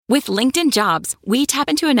With LinkedIn Jobs, we tap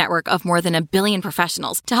into a network of more than 1 billion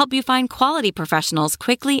professionals to help you find quality professionals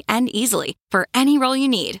quickly and easily for any role you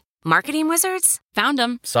need. Marketing wizards? Found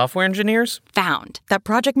them. Software engineers? Found. That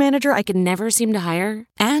project manager I could never seem to hire?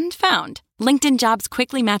 And found. LinkedIn Jobs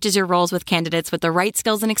quickly matches your roles with candidates with the right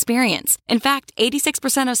skills and experience. In fact,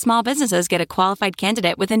 86% of small businesses get a qualified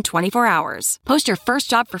candidate within 24 hours. Post your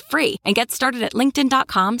first job for free and get started at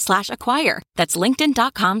linkedin.com/acquire. That's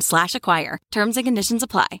linkedin.com/acquire. Terms and conditions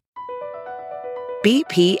apply.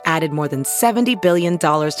 BP added more than $70 billion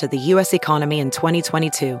to the U.S. economy in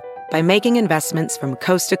 2022 by making investments from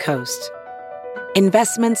coast to coast.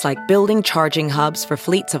 Investments like building charging hubs for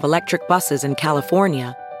fleets of electric buses in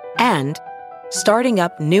California and starting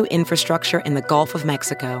up new infrastructure in the Gulf of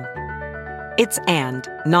Mexico. It's and,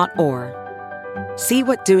 not or. See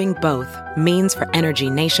what doing both means for energy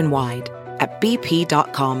nationwide at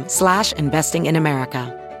bp.com/investing in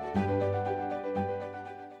America.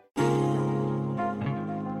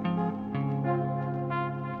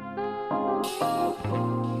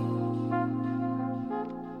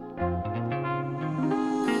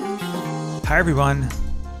 Hi, everyone.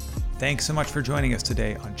 Thanks so much for joining us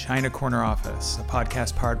today on China Corner Office, a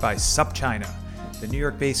podcast powered by SupChina, the New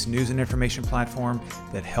York-based news and information platform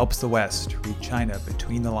that helps the West read China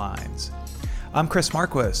between the lines. I'm Chris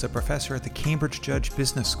Marquis, a professor at the Cambridge Judge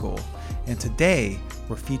Business School, and today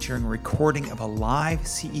we're featuring a recording of a live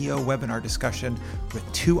CEO webinar discussion with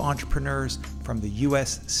two entrepreneurs from the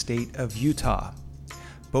U.S. state of Utah,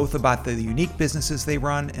 both about the unique businesses they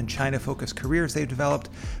run and China-focused careers they've developed,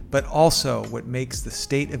 but also what makes the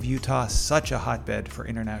state of Utah such a hotbed for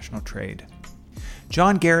international trade.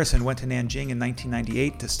 John Garrison went to Nanjing in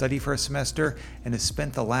 1998 to study for a semester and has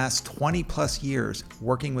spent the last 20 plus years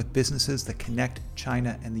working with businesses that connect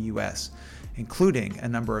China and the US, including a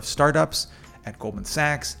number of startups at Goldman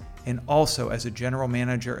Sachs and also as a general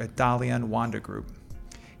manager at Dalian Wanda Group.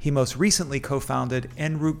 He most recently co-founded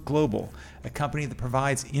En Route Global, a company that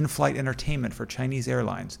provides in-flight entertainment for Chinese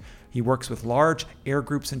airlines. He works with large air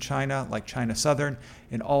groups in China like China Southern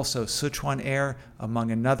and also Sichuan Air, among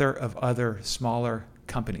another of other smaller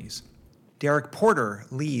companies. Derek Porter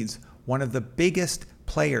leads one of the biggest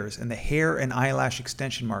players in the hair and eyelash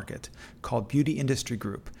extension market called Beauty Industry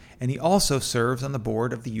Group, and he also serves on the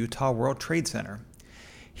board of the Utah World Trade Center.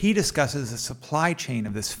 He discusses the supply chain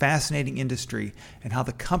of this fascinating industry and how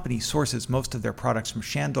the company sources most of their products from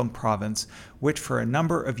Shandong province, which for a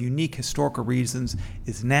number of unique historical reasons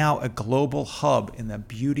is now a global hub in the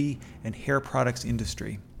beauty and hair products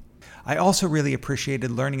industry. I also really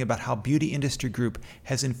appreciated learning about how Beauty Industry Group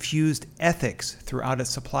has infused ethics throughout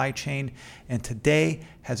its supply chain and today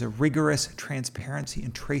has a rigorous transparency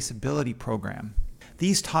and traceability program.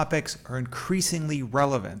 These topics are increasingly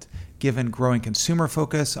relevant given growing consumer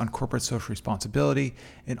focus on corporate social responsibility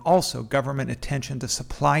and also government attention to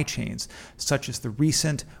supply chains, such as the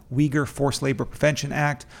recent Uyghur Forced Labor Prevention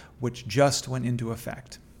Act, which just went into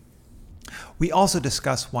effect. We also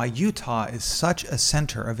discuss why Utah is such a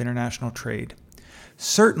center of international trade.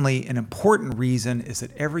 Certainly, an important reason is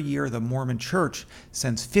that every year the Mormon Church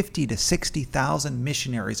sends 50 to 60,000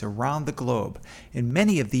 missionaries around the globe, and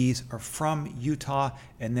many of these are from Utah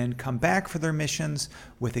and then come back for their missions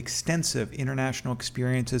with extensive international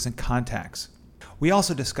experiences and contacts. We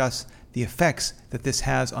also discuss the effects that this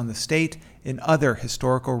has on the state and other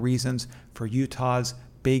historical reasons for Utah's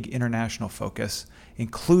big international focus,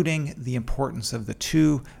 including the importance of the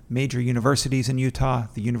two major universities in Utah,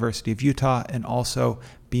 the University of Utah and also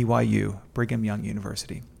BYU, Brigham Young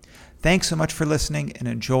University. Thanks so much for listening and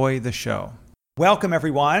enjoy the show. Welcome,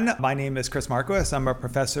 everyone. My name is Chris Marquis. I'm a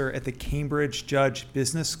professor at the Cambridge Judge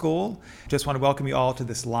Business School. Just want to welcome you all to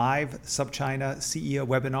this live SupChina CEO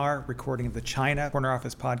webinar recording of the China Corner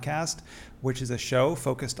Office podcast, which is a show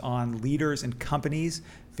focused on leaders and companies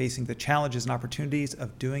facing the challenges and opportunities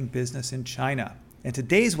of doing business in China. And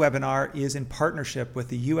today's webinar is in partnership with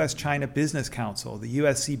the U.S.-China Business Council, the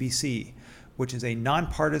USCBC, which is a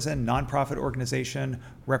nonpartisan, nonprofit organization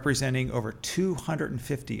representing over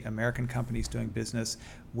 250 American companies doing business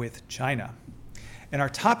with China. And our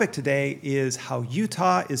topic today is how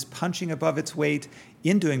Utah is punching above its weight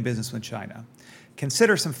in doing business with China.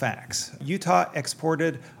 Consider some facts. Utah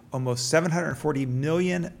exported almost $740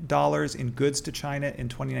 million in goods to China in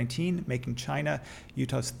 2019, making China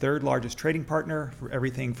Utah's third largest trading partner for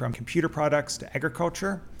everything from computer products to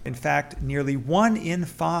agriculture. In fact, nearly 1 in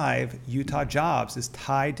 5 Utah jobs is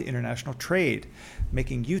tied to international trade,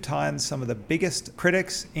 making Utahns some of the biggest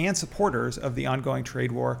critics and supporters of the ongoing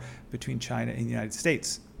trade war between China and the United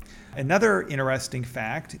States. Another interesting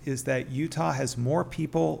fact is that Utah has more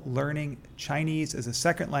people learning Chinese as a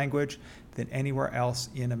second language than anywhere else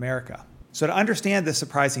in America. So to understand this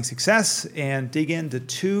surprising success and dig into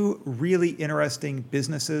two really interesting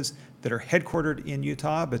businesses that are headquartered in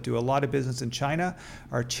Utah but do a lot of business in China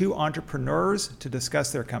are two entrepreneurs to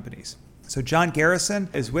discuss their companies. So John Garrison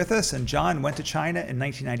is with us, and John went to China in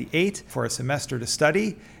 1998 for a semester to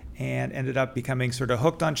study and ended up becoming sort of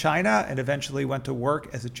hooked on China and eventually went to work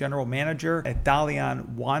as a general manager at Dalian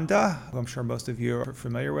Wanda, who I'm sure most of you are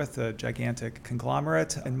familiar with, a gigantic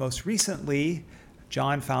conglomerate. And most recently,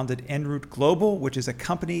 John founded En route Global, which is a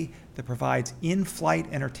company that provides in-flight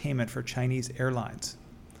entertainment for Chinese airlines.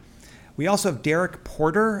 We also have Derek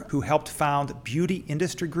Porter, who helped found Beauty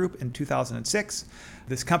Industry Group in 2006.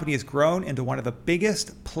 This company has grown into one of the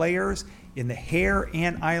biggest players in the hair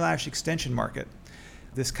and eyelash extension market.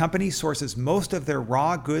 This company sources most of their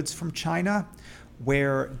raw goods from China,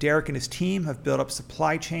 where Derek and his team have built up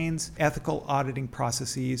supply chains, ethical auditing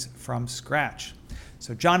processes from scratch.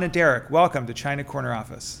 So John and Derek, welcome to China Corner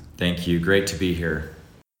Office. Thank you. Great to be here.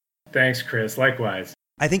 Thanks, Chris. Likewise.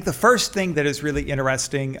 I think the first thing that is really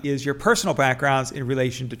interesting is your personal backgrounds in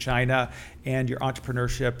relation to China and your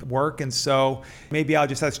entrepreneurship work. And so maybe I'll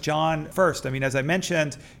just ask John first. I mean, as I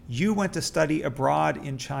mentioned, you went to study abroad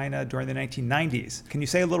in China during the 1990s. Can you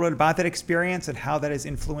say a little bit about that experience and how that has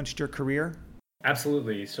influenced your career?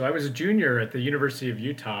 Absolutely. So I was a junior at the University of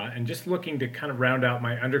Utah and just looking to kind of round out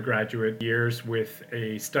my undergraduate years with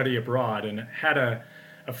a study abroad, and had a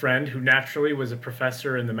friend who naturally was a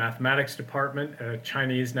professor in the mathematics department, a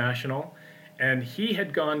Chinese national, and he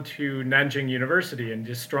had gone to Nanjing University and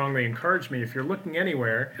just strongly encouraged me, if you're looking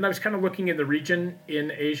anywhere. And I was kind of looking in the region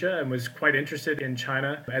in Asia and was quite interested in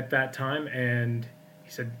China at that time. And he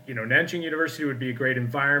said, Nanjing University would be a great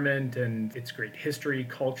environment and it's great history,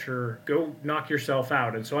 culture. Go knock yourself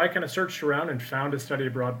out. And so I kind of searched around and found a study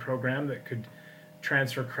abroad program that could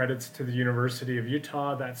transfer credits to the University of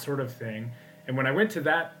Utah, that sort of thing. And when I went to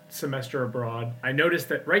that semester abroad, I noticed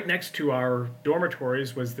that right next to our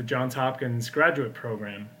dormitories was the Johns Hopkins graduate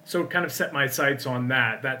program. So kind of set my sights on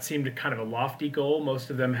that. That seemed kind of a lofty goal.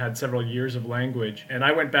 Most of them had several years of language. And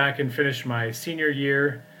I went back and finished my senior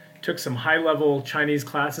year, took some high-level Chinese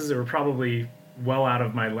classes that were probably well out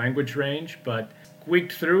of my language range, but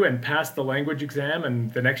squeaked through and passed the language exam.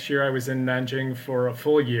 And the next year I was in Nanjing for a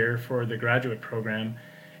full year for the graduate program.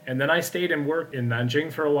 And then I stayed and worked in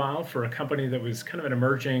Nanjing for a while for a company that was kind of an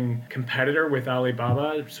emerging competitor with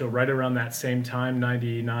Alibaba. So right around that same time,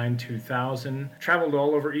 99, 2000, traveled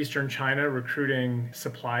all over Eastern China recruiting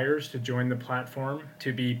suppliers to join the platform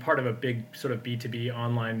to be part of a big sort of B2B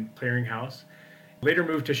online clearinghouse. Later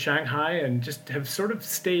moved to Shanghai and just have sort of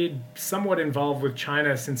stayed somewhat involved with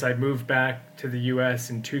China since I moved back to the US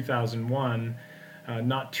in 2001.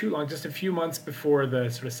 Not too long, just a few months before the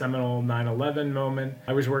sort of seminal 9/11 moment.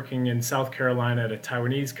 I was working in South Carolina at a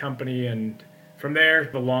Taiwanese company, and from there,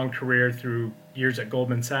 a long career through years at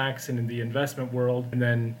Goldman Sachs and in the investment world. And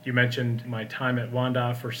then you mentioned my time at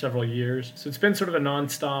Wanda for several years. So it's been sort of a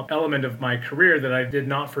nonstop element of my career that I did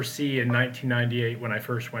not foresee in 1998 when I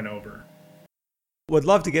first went over. Would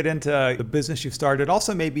love to get into the business you've started,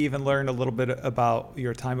 also maybe even learn a little bit about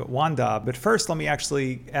your time at Wanda. But first, let me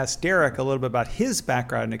actually ask Derek a little bit about his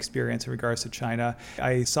background and experience in regards to China.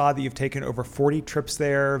 I saw that you've taken over 40 trips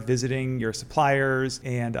there, visiting your suppliers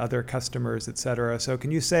and other customers, et cetera. So can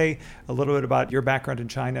you say a little bit about your background in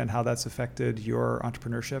China and how that's affected your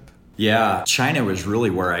entrepreneurship? Yeah, China was really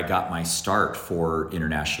where I got my start for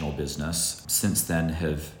international business. Since then,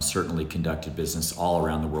 have certainly conducted business all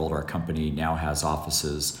around the world. Our company now has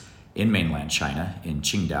offices in mainland China, in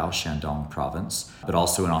Qingdao, Shandong province, but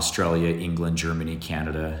also in Australia, England, Germany,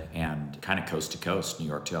 Canada, and kind of coast to coast, New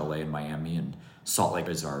York to LA and Miami, and Salt Lake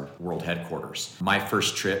is our world headquarters. My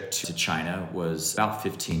first trip to China was about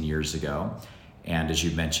 15 years ago. And as you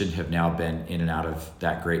mentioned, have now been in and out of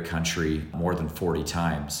that great country more than 40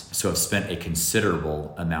 times. So I've spent a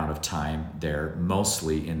considerable amount of time there,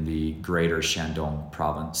 mostly in the greater Shandong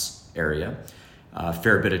province area. A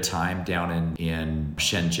fair bit of time down in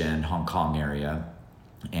Shenzhen, Hong Kong area,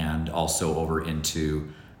 and also over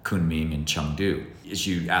into Kunming and Chengdu. As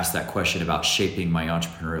you asked that question about shaping my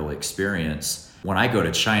entrepreneurial experience, when I go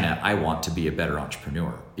to China, I want to be a better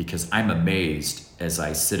entrepreneur because I'm amazed as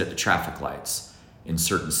I sit at the traffic lights in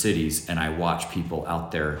certain cities and I watch people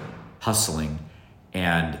out there hustling,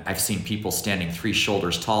 and I've seen people standing 3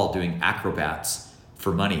 shoulders tall doing acrobats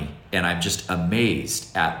for money, and I'm just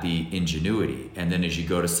amazed at the ingenuity. And then as you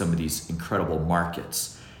go to some of these incredible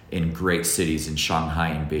markets in great cities in Shanghai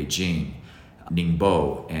and Beijing,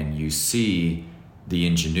 Ningbo, and you see the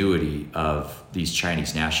ingenuity of these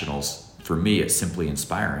Chinese nationals, for me it's simply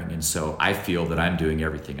inspiring. And so I feel that I'm doing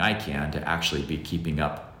everything I can to actually be keeping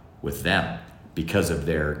up with them because of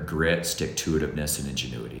their grit, stick-to-itiveness, and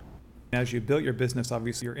ingenuity. As you built your business,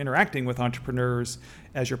 obviously you're interacting with entrepreneurs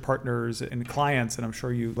as your partners and clients, and I'm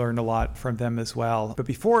sure you learned a lot from them as well. But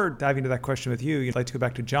before diving into that question with you, I'd like to go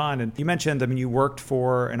back to John. And you mentioned, you worked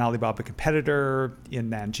for an Alibaba competitor in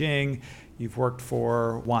Nanjing. You've worked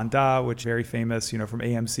for Wanda, which is very famous, from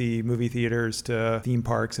AMC movie theaters to theme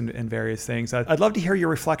parks and various things. I'd love to hear your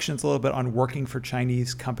reflections a little bit on working for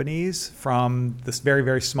Chinese companies, from this very,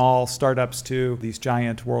 very small startups to these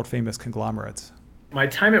giant world famous conglomerates. My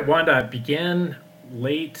time at Wanda began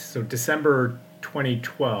late, so December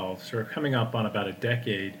 2012, so we're coming up on about a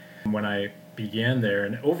decade when I began there,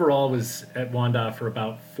 and overall was at Wanda for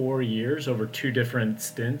about 4 years, over 2 different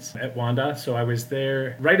stints at Wanda. So I was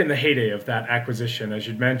there right in the heyday of that acquisition. As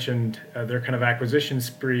you'd mentioned, their kind of acquisition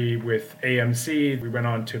spree with AMC. We went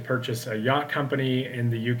on to purchase a yacht company in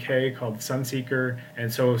the UK called Sunseeker,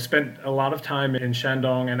 and so spent a lot of time in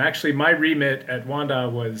Shandong. And actually my remit at Wanda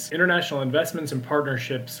was international investments and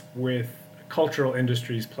partnerships with cultural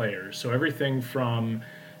industries players. So everything from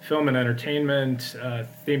film and entertainment,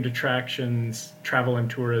 themed attractions, travel and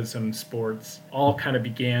tourism, sports, all kind of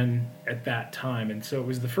began at that time. And so it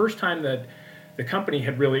was the first time that the company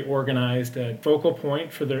had really organized a focal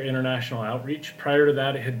point for their international outreach. Prior to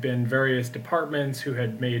that, it had been various departments who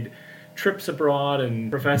had made trips abroad and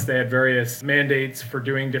professed they had various mandates for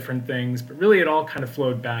doing different things, but really it all kind of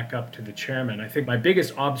flowed back up to the chairman. I think my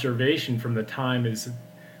biggest observation from the time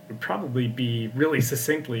would probably be really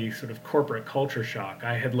succinctly sort of corporate culture shock.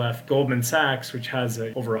 I had left Goldman Sachs, which has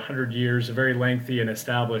over 100 years, a very lengthy and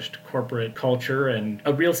established corporate culture and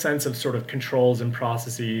a real sense of sort of controls and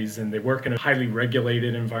processes, and they work in a highly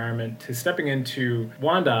regulated environment, to stepping into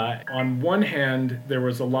Wanda. On one hand, there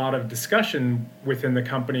was a lot of discussion within the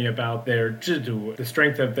company about their zhidu, the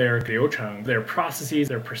strength of their liucheng, their processes,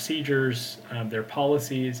 their procedures, their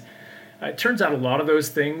policies. It turns out a lot of those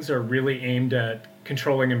things are really aimed at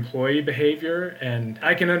controlling employee behavior, and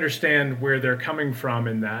I can understand where they're coming from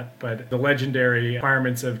in that, but the legendary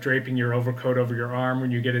requirements of draping your overcoat over your arm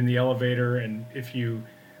when you get in the elevator, and if you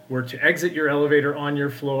were to exit your elevator on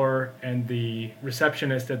your floor and the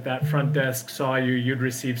receptionist at that front desk saw you, you'd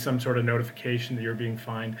receive some sort of notification that you're being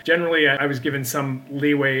fined. Generally, I was given some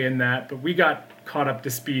leeway in that, but we got caught up to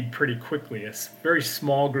speed pretty quickly. A very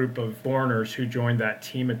small group of foreigners who joined that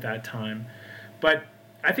team at that time. But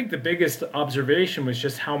I think the biggest observation was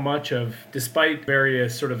just how much of, despite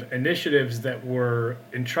various sort of initiatives that were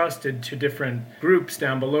entrusted to different groups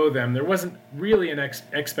down below them, there wasn't really an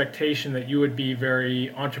expectation that you would be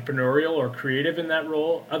very entrepreneurial or creative in that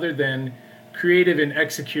role, other than creative in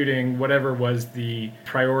executing whatever was the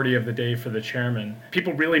priority of the day for the chairman.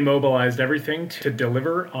 People really mobilized everything to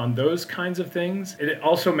deliver on those kinds of things. It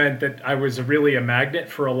also meant that I was really a magnet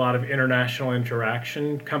for a lot of international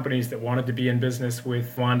interaction, companies that wanted to be in business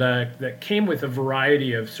with Wanda, that came with a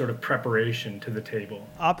variety of sort of preparation to the table.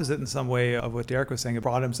 Opposite in some way of what Derek was saying, it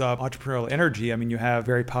bottoms up entrepreneurial energy. You have a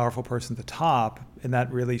very powerful person at the top, and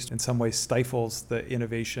that really in some ways stifles the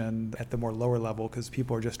innovation at the more lower level, because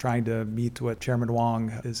people are just trying to meet what Chairman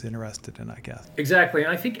Wang is interested in, I guess. Exactly.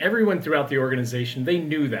 And I think everyone throughout the organization, they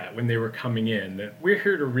knew that when they were coming in, that we're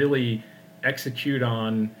here to really execute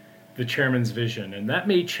on the chairman's vision. And that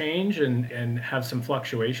may change and have some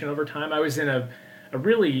fluctuation over time. I was in a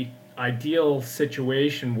really ideal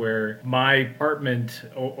situation where my department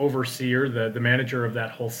overseer, the manager of that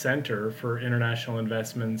whole center for international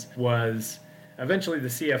investments, was eventually the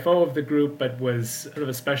CFO of the group, but was sort of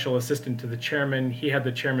a special assistant to the chairman. He had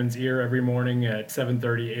the chairman's ear every morning at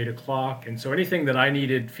 7:30, 8 o'clock. And so anything that I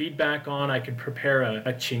needed feedback on, I could prepare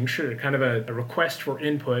a qingshi, kind of a request for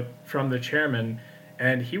input from the chairman.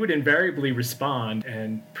 And he would invariably respond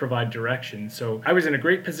and provide direction. So I was in a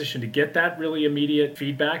great position to get that really immediate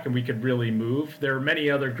feedback, and we could really move. There are many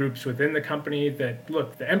other groups within the company that,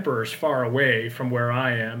 look, the emperor's far away from where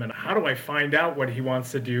I am, and how do I find out what he wants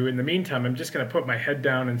to do? In the meantime, I'm just going to put my head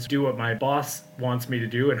down and do what my boss wants me to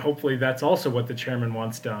do, and hopefully that's also what the chairman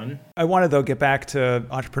wants done. I want to, though, get back to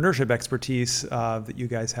entrepreneurship expertise that you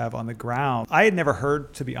guys have on the ground. I had never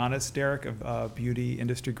heard, to be honest, Derek, of a beauty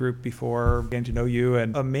industry group before getting to know you,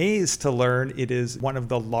 and amazed to learn it is one of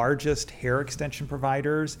the largest hair extension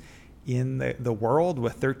providers in the world,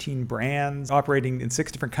 with 13 brands operating in 6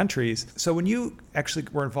 different countries. So when you actually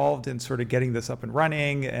were involved in sort of getting this up and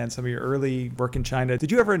running and some of your early work in China,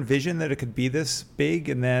 did you ever envision that it could be this big?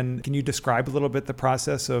 And then can you describe a little bit the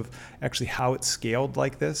process of actually how it scaled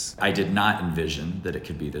like this? I did not envision that it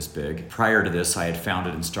could be this big. Prior to this, I had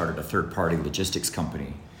founded and started a third-party logistics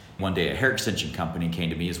company. One day, a hair extension company came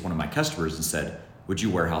to me as one of my customers and said, "Would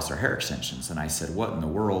you warehouse our hair extensions?" And I said, "What in the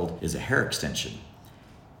world is a hair extension?"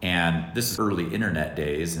 And this is early internet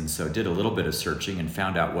days, and so did a little bit of searching and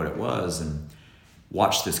found out what it was, and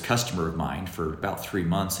watched this customer of mine for about 3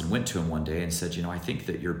 months and went to him one day and said, I think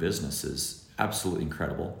that your business is absolutely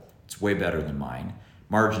incredible. It's way better than mine.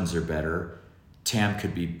 Margins are better. TAM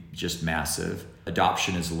could be just massive.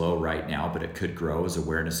 Adoption is low right now, but it could grow as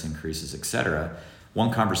awareness increases, et cetera.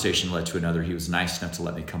 One conversation led to another. He was nice enough to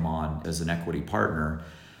let me come on as an equity partner.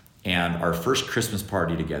 And our first Christmas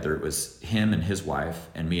party together, it was him and his wife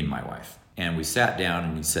and me and my wife. And we sat down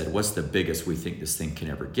and he said, what's the biggest we think this thing can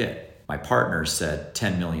ever get? My partner said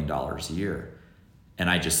 $10 million a year. And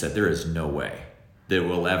I just said, there is no way that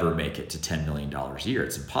we'll ever make it to $10 million a year.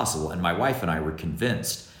 It's impossible. And my wife and I were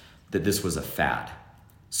convinced that this was a fad.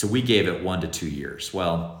 So we gave it 1 to 2 years.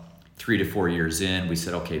 Well, 3 to 4 years in, we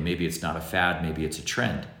said, okay, maybe it's not a fad, maybe it's a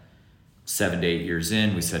trend. 7 to 8 years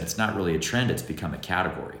in, we said, it's not really a trend, it's become a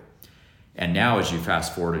category. And now as you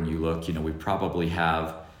fast forward and you look, we probably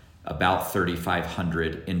have about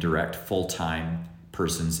 3,500 indirect full-time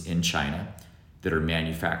persons in China that are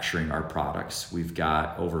manufacturing our products. We've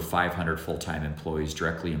got over 500 full-time employees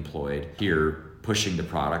directly employed here pushing the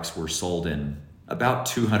products. We're sold in about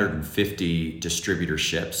 250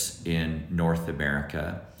 distributorships in North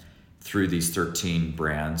America through these 13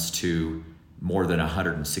 brands to more than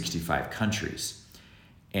 165 countries.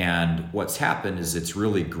 And what's happened is it's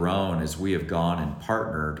really grown as we have gone and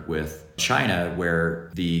partnered with China, where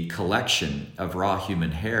the collection of raw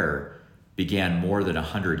human hair began more than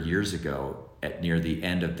 100 years ago at near the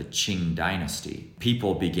end of the Qing dynasty.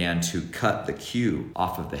 People began to cut the queue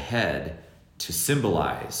off of the head to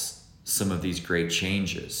symbolize some of these great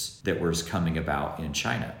changes that were coming about in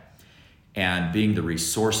China. And being the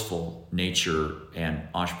resourceful nature and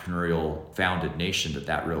entrepreneurial founded nation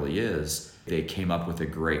that really is, they came up with a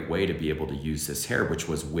great way to be able to use this hair, which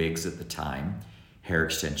was wigs at the time, hair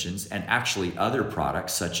extensions, and actually other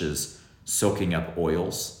products such as soaking up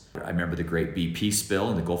oils. I remember the great BP spill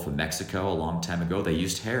in the Gulf of Mexico a long time ago. They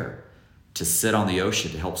used hair to sit on the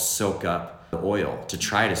ocean to help soak up the oil, to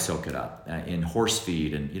try to soak it up in horse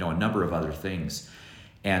feed and a number of other things.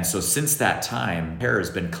 And so since that time, hair has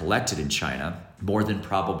been collected in China. More than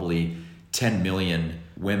probably 10 million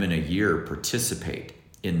women a year participate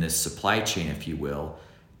in this supply chain, if you will,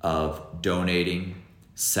 of donating,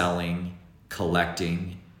 selling,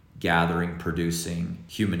 collecting, gathering, producing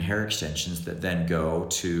human hair extensions that then go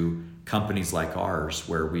to companies like ours,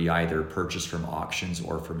 where we either purchase from auctions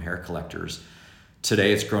or from hair collectors.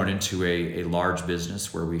 Today, it's grown into a large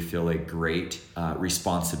business where we feel a great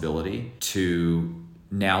responsibility to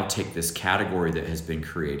now take this category that has been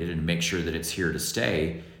created and make sure that it's here to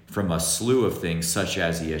stay from a slew of things such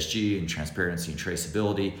as ESG and transparency and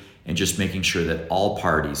traceability, and just making sure that all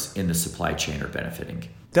parties in the supply chain are benefiting.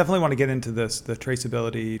 Definitely want to get into this, the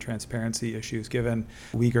traceability, transparency issues, given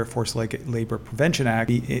Uyghur Forced Labor Prevention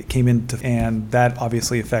Act it came into, and that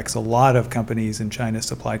obviously affects a lot of companies in China's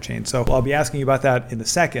supply chain. So I'll be asking you about that in a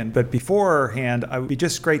second, but beforehand, it would be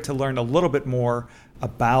just great to learn a little bit more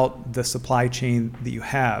about the supply chain that you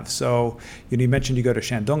have. So you mentioned you go to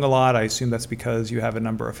Shandong a lot. I assume that's because you have a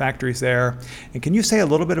number of factories there. And can you say a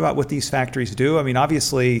little bit about what these factories do? I mean,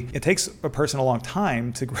 obviously, it takes a person a long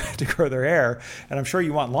time to grow their hair, and I'm sure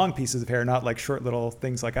you want long pieces of hair, not like short little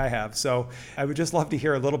things like I have. So I would just love to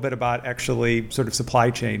hear a little bit about actually sort of supply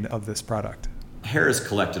chain of this product. Hair is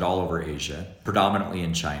collected all over Asia, predominantly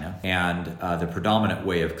in China, and the predominant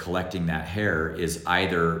way of collecting that hair is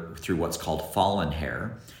either through what's called fallen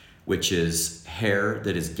hair, which is hair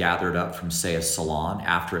that is gathered up from, say, a salon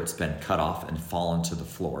after it's been cut off and fallen to the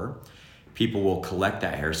floor. People will collect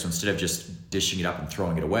that hair, so instead of just dishing it up and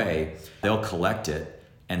throwing it away, they'll collect it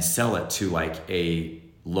and sell it to like a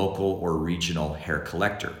local or regional hair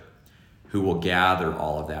collector who will gather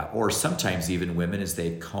all of that. Or sometimes even women, as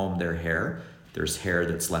they comb their hair, there's hair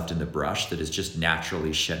that's left in the brush that is just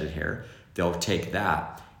naturally shedded hair. They'll take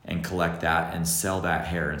that and collect that and sell that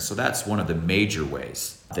hair. And so that's one of the major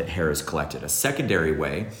ways that hair is collected. A secondary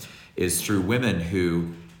way is through women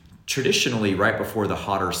who traditionally, right before the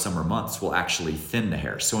hotter summer months, will actually thin the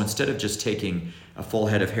hair. So instead of just taking a full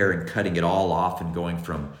head of hair and cutting it all off and going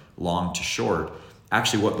from long to short,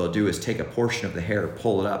 actually what they'll do is take a portion of the hair,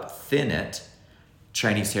 pull it up, thin it.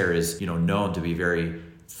 Chinese hair is, known to be very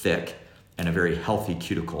thick and a very healthy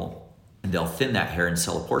cuticle, and they'll thin that hair and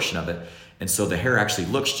sell a portion of it. And so the hair actually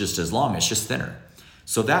looks just as long, it's just thinner.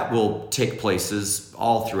 So that will take places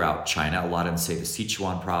all throughout China, a lot in, say, the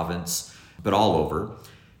Sichuan province, but all over.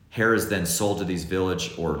 Hair is then sold to these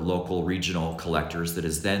village or local regional collectors that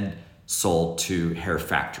is then sold to hair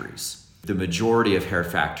factories. The majority of hair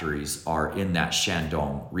factories are in that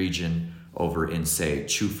Shandong region, over in, say,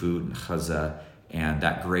 Qufu and Heza and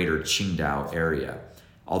that greater Qingdao area,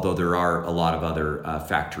 although there are a lot of other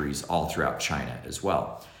factories all throughout China as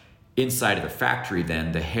well. Inside of the factory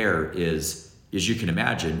then, the hair is, as you can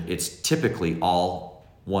imagine, it's typically all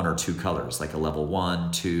one or two colors, like a level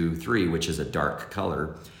 1, 2, 3, which is a dark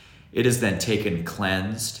color. It is then taken,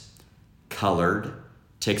 cleansed, colored,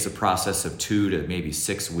 takes a process of 2 to maybe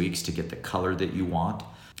 6 weeks to get the color that you want,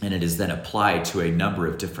 and it is then applied to a number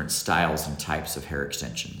of different styles and types of hair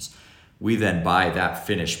extensions. We then buy that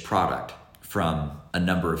finished product from a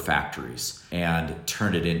number of factories and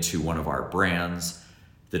turn it into one of our brands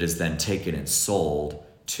that is then taken and sold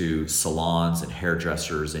to salons and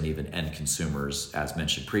hairdressers and even end consumers, as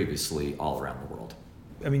mentioned previously, all around the world.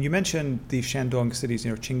 I mean, you mentioned the Shandong cities,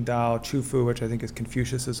 Qingdao, Qufu, which I think is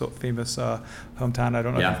Confucius's famous hometown. I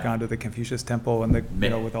don't know if you've gone to the Confucius Temple and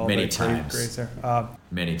with all many the times. graves there.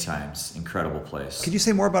 Many times. Incredible place. Could you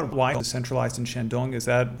say more about why it's centralized in Shandong? Is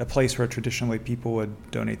that a place where traditionally people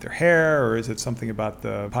would donate their hair, or is it something about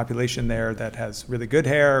the population there that has really good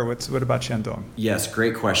hair? What about Shandong? Yes,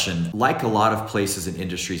 great question. Like a lot of places and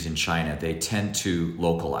industries in China, they tend to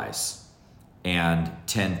localize and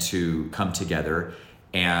tend to come together.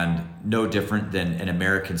 And no different than an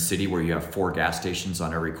American city where you have 4 gas stations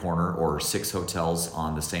on every corner or 6 hotels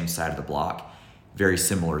on the same side of the block. Very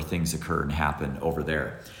similar things occur and happen over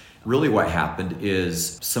there. Really what happened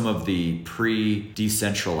is some of the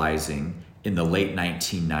pre-decentralizing in the late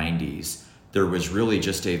 1990s, there was really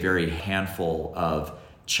just a very handful of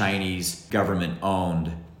Chinese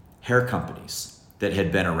government-owned hair companies that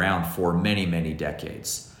had been around for many, many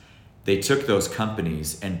decades. They took those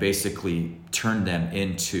companies and basically turned them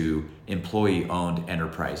into employee-owned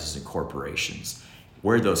enterprises and corporations.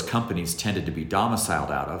 Where those companies tended to be domiciled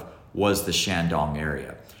out of was the Shandong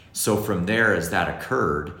area. So from there, as that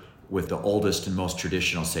occurred, with the oldest and most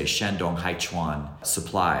traditional, say, Shandong Haichuan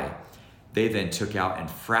supply, they then took out and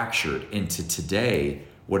fractured into today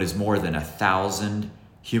what is more than 1,000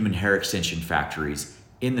 human hair extension factories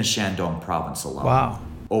in the Shandong province alone. Wow.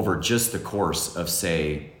 Over just the course of,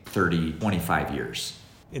 say, 30, 25 years.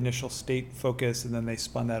 Initial state focus, and then they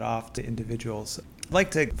spun that off to individuals. I'd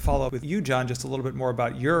like to follow up with you, John, just a little bit more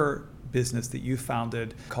about your business that you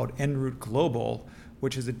founded called En route Global,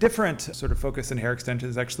 which is a different sort of focus in hair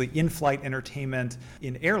extensions, actually in-flight entertainment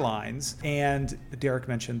in airlines. And Derek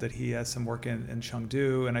mentioned that he has some work in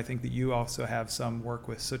Chengdu, and I think that you also have some work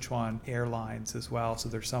with Sichuan Airlines as well. So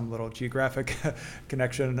there's some little geographic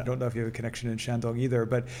connection. I don't know if you have a connection in Shandong either,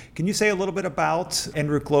 but can you say a little bit about En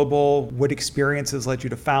route Global? What experiences led you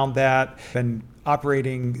to found that? Been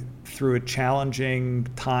operating through a challenging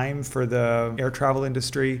time for the air travel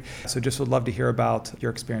industry. So just would love to hear about your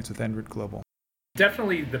experience with En route Global.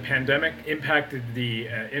 Definitely the pandemic impacted the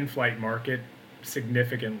in-flight market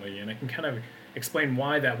significantly, and I can kind of explain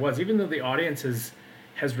why that was. Even though the audience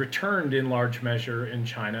has returned in large measure in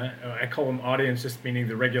China, I call them audience just meaning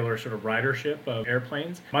the regular sort of ridership of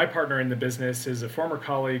airplanes. My partner in the business is a former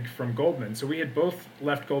colleague from Goldman, so we had both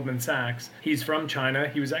left Goldman Sachs. He's from China.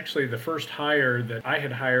 He was actually the first hire that I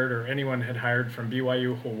had hired or anyone had hired from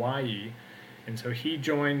BYU Hawaii, and so he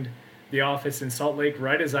joined the office in Salt Lake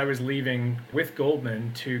right as I was leaving with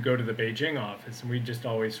Goldman to go to the Beijing office, and we just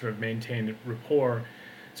always sort of maintained rapport.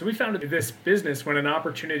 So we founded this business when an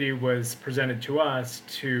opportunity was presented to us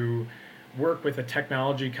to work with a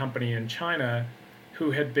technology company in China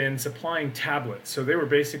who had been supplying tablets. So they were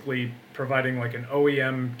basically providing like an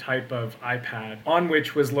OEM type of iPad on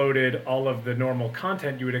which was loaded all of the normal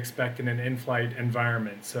content you would expect in an in-flight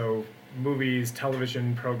environment. So movies,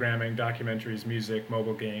 television programming, documentaries, music,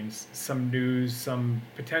 mobile games, some news, some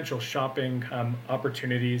potential shopping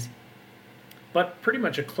opportunities, but pretty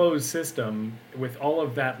much a closed system with all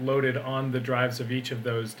of that loaded on the drives of each of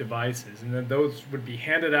those devices. And then those would be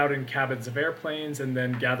handed out in cabins of airplanes and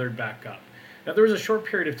then gathered back up. Now there was a short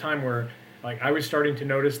period of time where I was starting to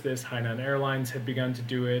notice this. Hainan Airlines had begun to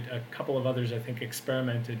do it. A couple of others, I think,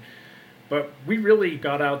 experimented. But we really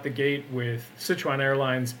got out the gate with Sichuan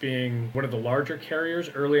Airlines being one of the larger carriers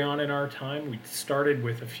early on in our time. We started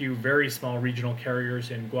with a few very small regional carriers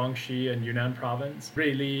in Guangxi and Yunnan province,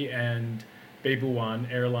 Ruili and Beibuan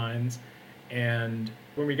Airlines. And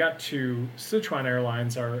when we got to Sichuan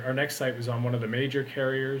Airlines, our next site was on one of the major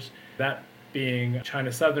carriers, that being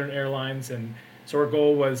China Southern Airlines. And so our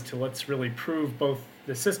goal was to let's really prove both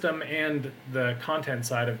the system and the content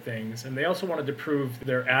side of things. And they also wanted to prove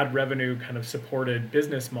their ad revenue kind of supported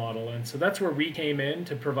business model. And so that's where we came in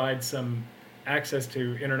to provide some access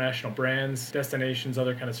to international brands, destinations,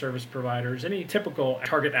 other kind of service providers, any typical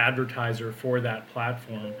target advertiser for that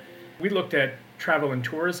platform. We looked at travel and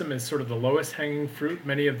tourism is sort of the lowest hanging fruit.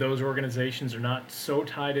 Many of those organizations are not so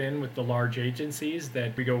tied in with the large agencies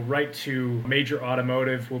that we go right to major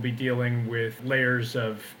automotive. We'll be dealing with layers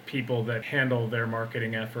of people that handle their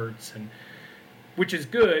marketing efforts, and which is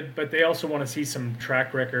good, but they also want to see some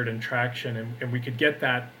track record and traction, and we could get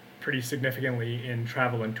that pretty significantly in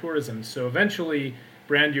travel and tourism. So eventually,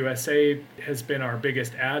 Brand USA has been our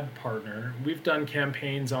biggest ad partner. We've done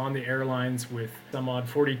campaigns on the airlines with some odd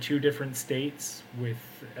 42 different states, with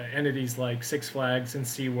entities like Six Flags and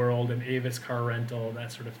SeaWorld and Avis Car Rental,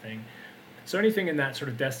 that sort of thing. So anything in that sort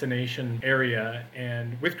of destination area,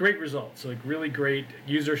 and with great results, like really great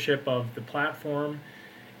usership of the platform.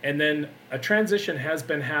 And then a transition has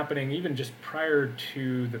been happening even just prior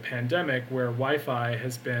to the pandemic, where Wi-Fi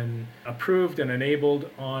has been approved and enabled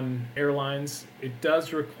on airlines. It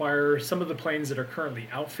does require some of the planes that are currently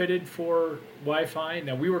outfitted for Wi-Fi.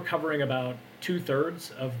 Now, we were covering about 2/3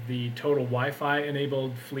 of the total Wi-Fi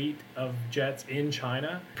enabled fleet of jets in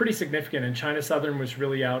China. Pretty significant, and China Southern was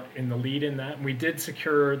really out in the lead in that. And we did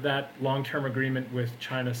secure that long-term agreement with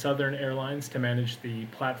China Southern Airlines to manage the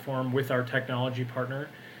platform with our technology partner.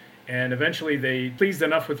 And eventually they pleased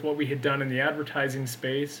enough with what we had done in the advertising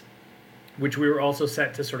space, which we were also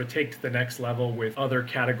set to sort of take to the next level with other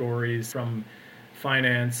categories, from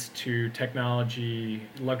finance to technology,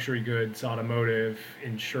 luxury goods, automotive,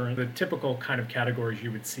 insurance, the typical kind of categories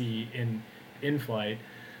you would see in flight.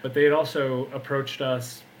 But they had also approached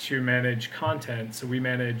us to manage content. So we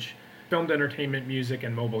manage filmed entertainment, music,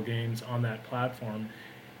 and mobile games on that platform.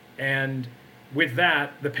 And with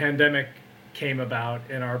that, the pandemic came about,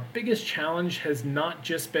 and our biggest challenge has not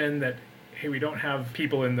just been that, hey, we don't have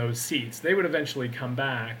people in those seats. They would eventually come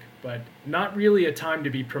back, but not really a time to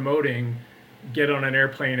be promoting get on an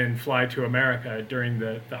airplane and fly to America during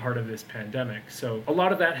the heart of this pandemic. So a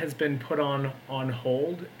lot of that has been put on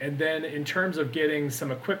hold. And then in terms of getting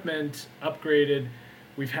some equipment upgraded,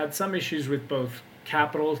 we've had some issues with both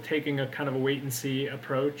capital, taking a kind of a wait and see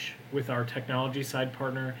approach with our technology side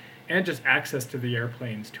partner, and just access to the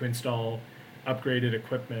airplanes to install upgraded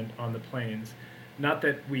equipment on the planes. Not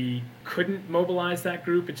that we couldn't mobilize that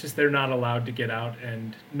group, it's just they're not allowed to get out,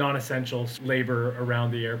 and non-essential labor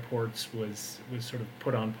around the airports was sort of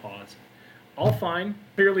put on pause. All fine,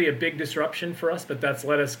 clearly a big disruption for us, but that's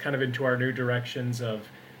led us kind of into our new directions of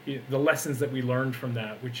the lessons that we learned from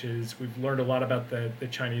that, which is we've learned a lot about the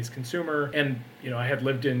Chinese consumer. And I had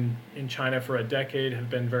lived in China for a decade,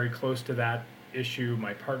 have been very close to that issue.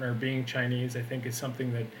 My partner being Chinese, I think, is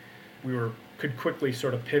something that we could quickly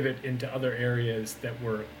sort of pivot into other areas that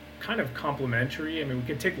were kind of complementary. I mean, we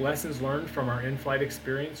could take lessons learned from our in-flight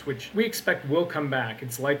experience, which we expect will come back.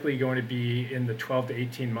 It's likely going to be in the 12 to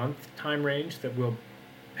 18 month time range that we'll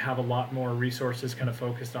have a lot more resources kind of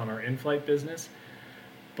focused on our in-flight business.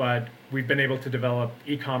 But we've been able to develop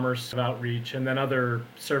e-commerce outreach and then other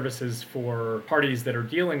services for parties that are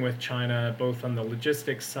dealing with China, both on the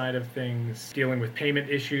logistics side of things, dealing with payment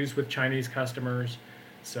issues with Chinese customers.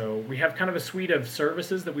 So we have kind of a suite of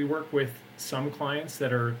services that we work with some clients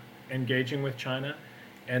that are engaging with China.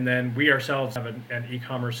 And then we ourselves have an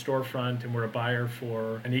e-commerce storefront, and we're a buyer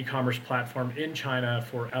for an e-commerce platform in China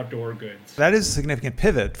for outdoor goods. That is a significant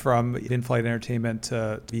pivot from in-flight entertainment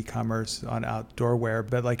to e-commerce on outdoor wear.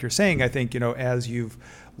 But like you're saying, I think, as you've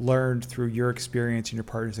learned through your experience and your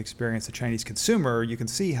partner's experience, the Chinese consumer, you can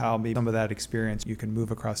see how maybe some of that experience you can move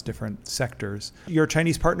across different sectors. Your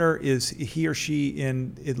Chinese partner, is he or she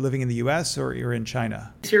living in the US or you're in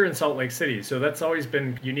China? He's here in Salt Lake City. So that's always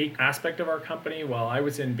been a unique aspect of our company. While I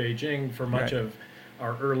was in Beijing for much of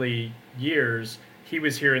our early years, he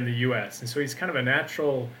was here in the US. And so he's kind of a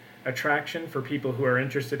natural attraction for people who are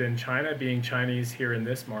interested in China, being Chinese here in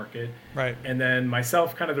this market. Right. And then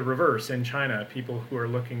myself, kind of the reverse in China, people who are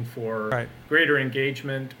looking for greater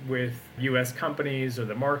engagement with US companies or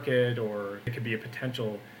the market, or it could be a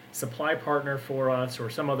potential supply partner for us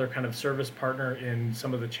or some other kind of service partner in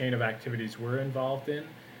some of the chain of activities we're involved in.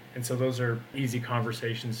 And so those are easy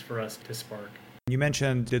conversations for us to spark. You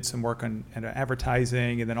mentioned did some work on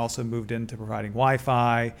advertising and then also moved into providing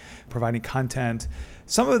Wi-Fi, providing content.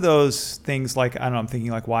 Some of those things I'm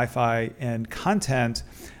thinking like Wi-Fi and content,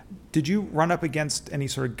 did you run up against any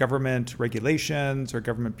sort of government regulations or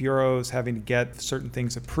government bureaus having to get certain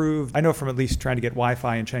things approved? I know from at least trying to get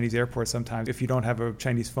Wi-Fi in Chinese airports, sometimes if you don't have a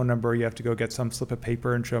Chinese phone number, you have to go get some slip of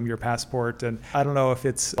paper and show them your passport. And I don't know if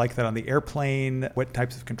it's like that on the airplane, what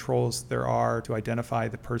types of controls there are to identify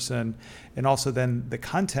the person. And also then the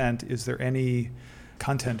content, is there any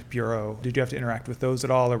content bureau? Did you have to interact with those at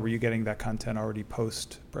all, or were you getting that content already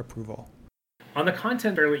post-approval? On the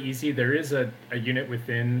content, fairly easy. There is a unit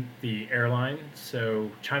within the airline. So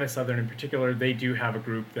China Southern in particular, they do have a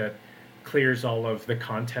group that clears all of the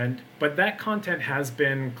content. But that content has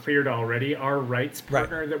been cleared already. Our rights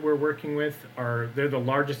partner that we're working with, they're the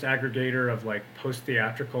largest aggregator of like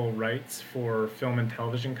post-theatrical rights for film and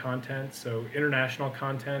television content. So international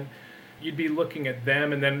content, you'd be looking at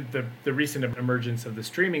them. And then the recent emergence of the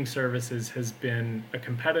streaming services has been a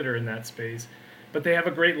competitor in that space. But they have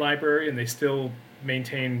a great library and they still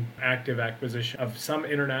maintain active acquisition of some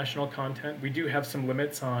international content. We do have some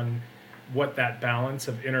limits on what that balance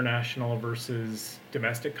of international versus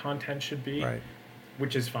domestic content should be,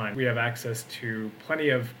 which is fine. We have access to plenty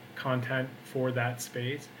of content for that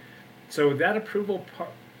space. So that approval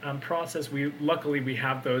process, luckily we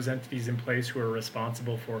have those entities in place who are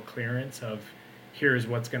responsible for clearance of here's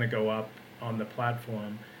what's going to go up on the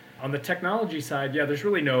platform. On the technology side, there's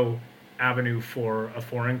really no avenue for a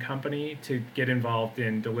foreign company to get involved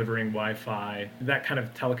in delivering Wi-Fi, that kind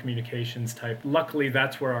of telecommunications type. Luckily,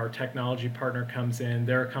 that's where our technology partner comes in.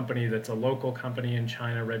 They're a company that's a local company in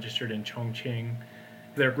China, registered in Chongqing.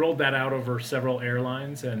 They've rolled that out over several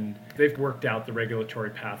airlines, and they've worked out the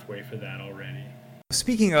regulatory pathway for that already.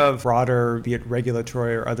 Speaking of broader, be it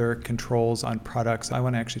regulatory or other controls on products, I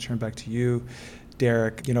want to actually turn back to you,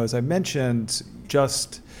 Derek. As I mentioned,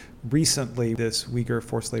 just recently, this Uyghur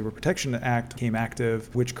Forced Labor Protection Act became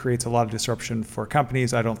active, which creates a lot of disruption for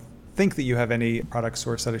companies. I don't think that you have any products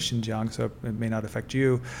sourced out of Xinjiang, so it may not affect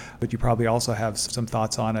you, but you probably also have some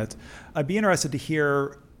thoughts on it. I'd be interested to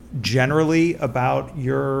hear generally about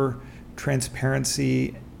your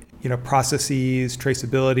transparency, processes,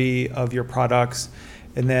 traceability of your products,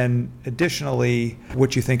 and then additionally,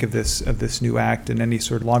 what you think of this new act and any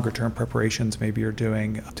sort of longer term preparations maybe you're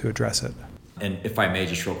doing to address it. And if I may,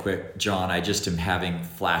 just real quick, John, I just am having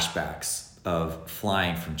flashbacks of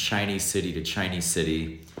flying from Chinese city to Chinese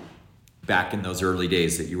city back in those early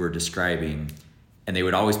days that you were describing. And they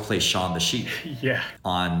would always play Shaun the Sheep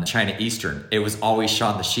on China Eastern. It was always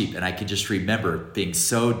Shaun the Sheep. And I could just remember being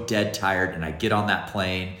so dead tired. And I'd get on that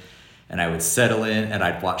plane and I would settle in and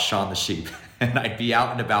I'd watch Shaun the Sheep. And I'd be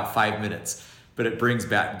out in about 5 minutes. But it brings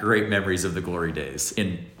back great memories of the glory days.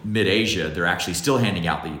 In mid-Asia, they're actually still handing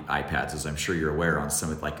out the iPads, as I'm sure you're aware, on some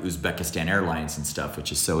of like Uzbekistan Airlines and stuff,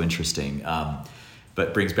 which is so interesting,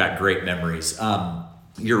 but brings back great memories.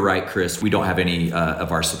 You're right, Chris. We don't have any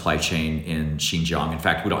of our supply chain in Xinjiang. In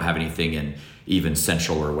fact, we don't have anything in even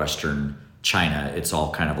central or western China. It's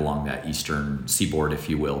all kind of along that eastern seaboard, if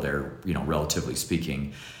you will, there, relatively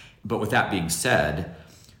speaking. But with that being said,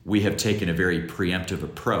 we have taken a very preemptive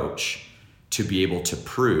approach to be able to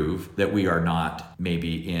prove that we are not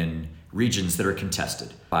maybe in regions that are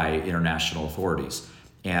contested by international authorities.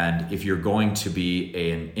 And if you're going to be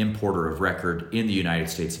an importer of record in the United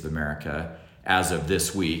States of America, as of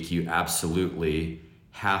this week, you absolutely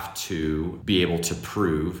have to be able to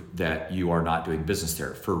prove that you are not doing business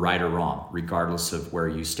there, for right or wrong, regardless of where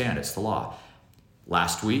you stand. It's the law.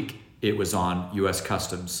 Last week, it was on U.S.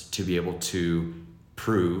 Customs to be able to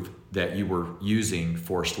prove that you were using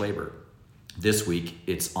forced labor. This week,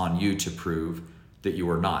 it's on you to prove that you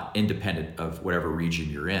are not, independent of whatever region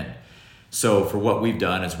you're in. So for what we've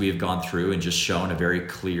done is we have gone through and just shown a very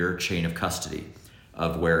clear chain of custody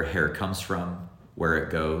of where hair comes from, where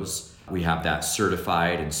it goes. We have that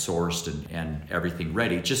certified and sourced and everything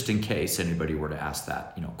ready, just in case anybody were to ask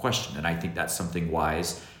that question. And I think that's something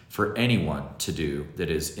wise for anyone to do that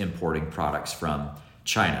is importing products from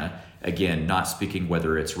China. Again, not speaking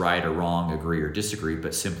whether it's right or wrong, agree or disagree,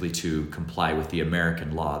 but simply to comply with the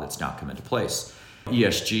American law that's now come into place.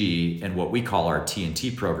 ESG and what we call our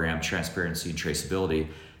TNT program, Transparency and Traceability,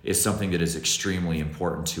 is something that is extremely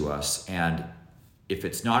important to us. And if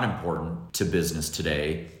it's not important to business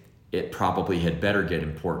today, it probably had better get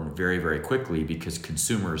important very, very quickly, because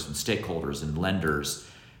consumers and stakeholders and lenders,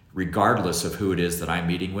 regardless of who it is that I'm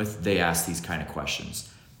meeting with, they ask these kind of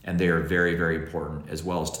questions. And they are very, very important, as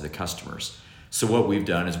well as to the customers. So what we've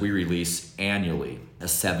done is we release annually a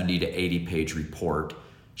 70 to 80 page report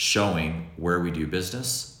showing where we do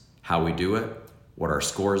business, how we do it, what our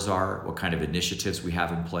scores are, what kind of initiatives we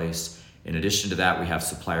have in place. In addition to that, we have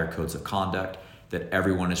supplier codes of conduct that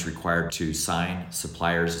everyone is required to sign,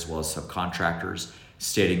 suppliers as well as subcontractors,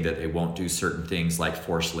 stating that they won't do certain things like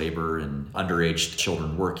forced labor and underage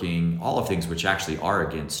children working, all of things which actually are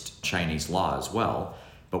against Chinese law as well.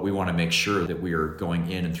 But we want to make sure that we are going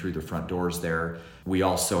in and through the front doors there. We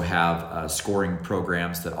also have scoring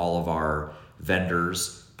programs that all of our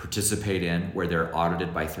vendors participate in, where they're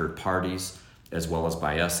audited by third parties as well as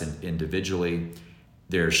by us individually.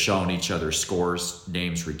 They're shown each other's scores,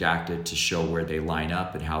 names redacted, to show where they line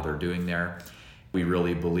up and how they're doing there. We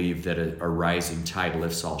really believe that a rising tide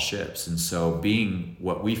lifts all ships. And so being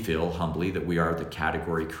what we feel humbly that we are the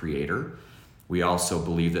category creator, we also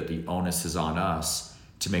believe that the onus is on us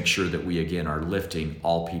to make sure that we, again, are lifting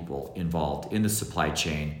all people involved in the supply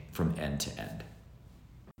chain from end to end.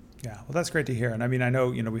 Yeah, well, that's great to hear. And I mean, I know,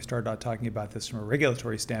 we started out talking about this from a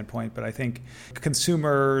regulatory standpoint, but I think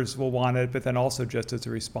consumers will want it, but then also just as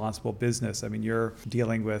a responsible business. I mean, you're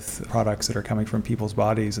dealing with products that are coming from people's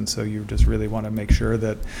bodies, and so you just really want to make sure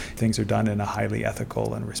that things are done in a highly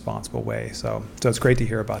ethical and responsible way. So it's great to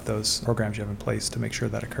hear about those programs you have in place to make sure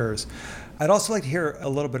that occurs. I'd also like to hear a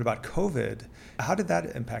little bit about COVID. How did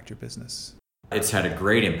that impact your business? It's had a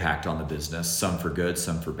great impact on the business, some for good,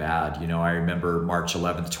 some for bad. I remember March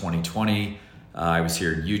 11th, 2020, I was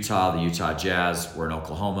here in Utah, the Utah Jazz. We're in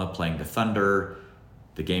Oklahoma playing the Thunder.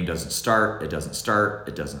 The game doesn't start, it doesn't start,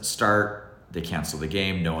 it doesn't start. They cancel the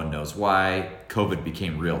game, no one knows why. COVID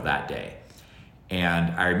became real that day.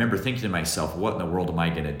 And I remember thinking to myself, what in the world am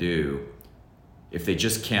I going to do if they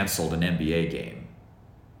just canceled an NBA game?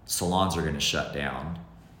 Salons are going to shut down.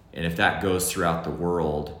 And if that goes throughout the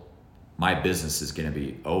world, my business is going to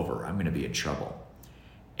be over. I'm going to be in trouble.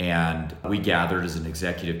 And we gathered as an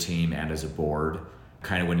executive team and as a board,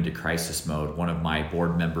 kind of went into crisis mode. One of my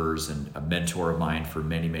board members and a mentor of mine for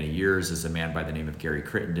many, many years is a man by the name of Gary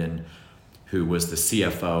Crittenden, who was the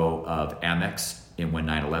CFO of Amex when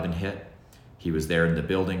 9/11 hit. He was there in the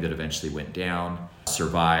building that eventually went down,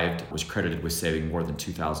 survived, was credited with saving more than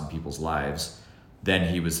 2,000 people's lives. Then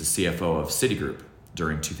he was the CFO of Citigroup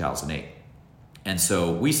during 2008. And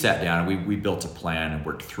so we sat down and we built a plan and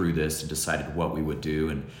worked through this and decided what we would do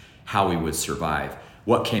and how we would survive.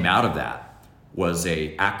 What came out of that was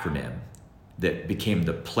an acronym that became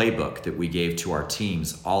the playbook that we gave to our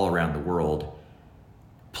teams all around the world.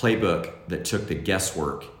 Playbook that took the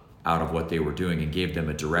guesswork out of what they were doing and gave them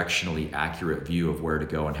a directionally accurate view of where to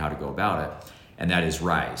go and how to go about it. And that is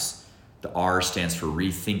RISE. The R stands for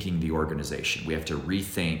rethinking the organization. We have to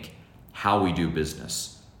rethink how we do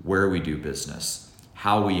business, where we do business,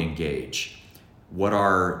 how we engage, what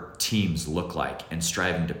our teams look like, and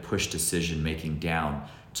striving to push decision making down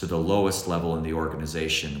to the lowest level in the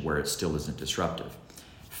organization where it still isn't disruptive,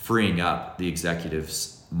 freeing up the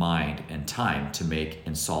executive's mind and time to make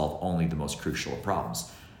and solve only the most crucial of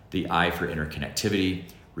problems. The I for interconnectivity,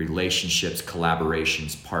 relationships,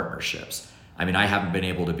 collaborations, partnerships. I mean, I haven't been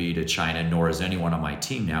able to be to China, nor has anyone on my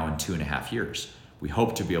team now in 2.5 years. We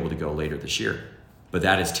hope to be able to go later this year. But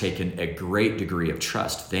that has taken a great degree of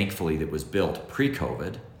trust, thankfully, that was built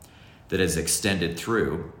pre-COVID, that has extended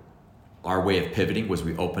through. Our way of pivoting was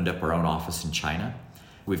we opened up our own office in China.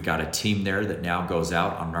 We've got a team there that now goes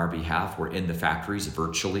out on our behalf. We're in the factories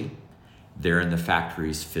virtually. They're in the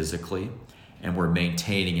factories physically. And we're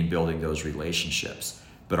maintaining and building those relationships.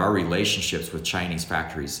 But our relationships with Chinese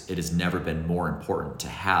factories, it has never been more important to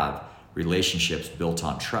have relationships built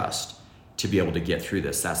on trust to be able to get through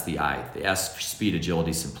this. That's the I. The S, speed,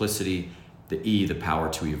 agility, simplicity. The E, the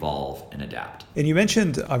power to evolve and adapt. And you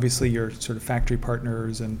mentioned, obviously, your sort of factory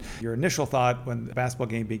partners and your initial thought when the basketball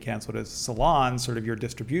game being canceled is salons, sort of your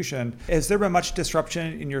distribution. Has there been much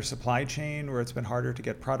disruption in your supply chain where it's been harder to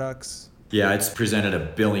get products? Yeah, it's presented a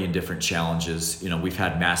billion different challenges. We've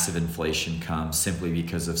had massive inflation come simply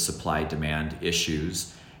because of supply-demand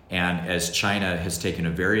issues. And as China has taken a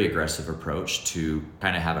very aggressive approach to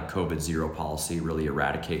kind of have a COVID zero policy, really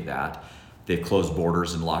eradicate that, they've closed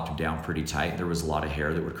borders and locked them down pretty tight. There was a lot of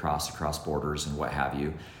hair that would cross across borders and what have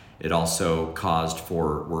you. It also caused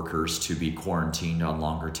for workers to be quarantined on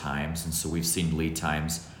longer times. And so we've seen lead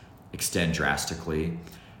times extend drastically.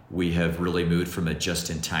 We have really moved from a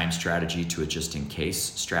just-in-time strategy to a just-in-case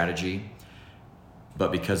strategy.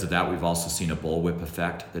 But because of that, we've also seen a bullwhip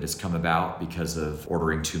effect that has come about because of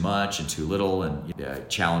ordering too much and too little and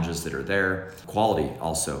challenges that are there. Quality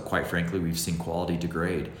also, quite frankly, we've seen quality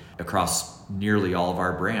degrade across nearly all of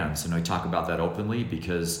our brands. And I talk about that openly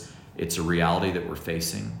because it's a reality that we're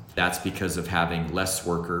facing. That's because of having less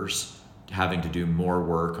workers, having to do more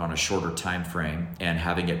work on a shorter time frame, and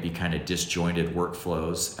having it be kind of disjointed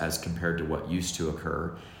workflows as compared to what used to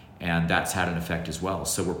occur. And that's had an effect as well.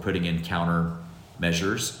 So we're putting in counter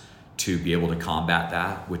measures to be able to combat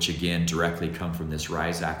that, which again directly come from this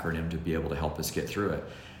RISE acronym to be able to help us get through it.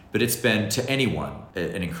 But it's been, to anyone,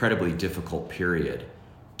 an incredibly difficult period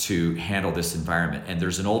to handle this environment. And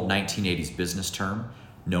there's an old 1980s business term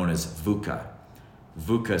known as VUCA.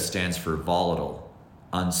 VUCA stands for volatile,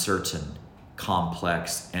 uncertain,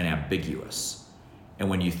 complex, and ambiguous. And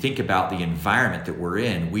when you think about the environment that we're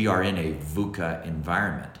in, we are in a VUCA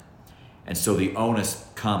environment. And so the onus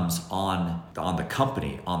comes on the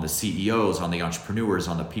company, on the CEOs, on the entrepreneurs,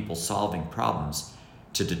 on the people solving problems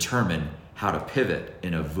to determine how to pivot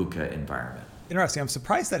in a VUCA environment. Interesting. I'm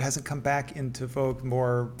surprised that hasn't come back into vogue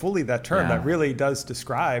more fully, that term. That really does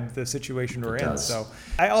describe the situation we're in. So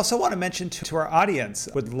I also want to mention to our audience,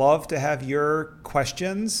 would love to have your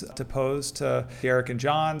questions to pose to Derek and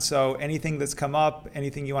John. So anything that's come up,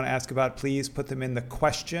 anything you want to ask about, please put them in the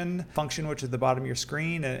question function, which is at the bottom of your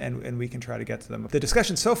screen, and we can try to get to them. The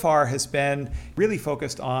discussion so far has been really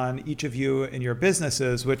focused on each of you and your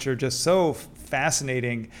businesses, which are just so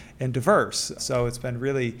fascinating and diverse. So it's been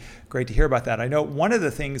really great to hear about that. I know one of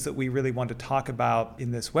the things that we really want to talk about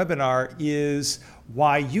in this webinar is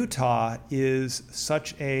why Utah is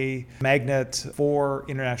such a magnet for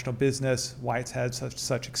international business, why it's had such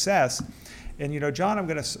success. And, John, I'm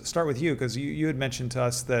going to start with you because you had mentioned to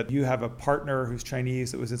us that you have a partner who's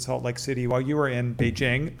Chinese that was in Salt Lake City while you were in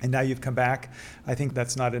Beijing, and now you've come back. I think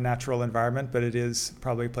that's not a natural environment, but it is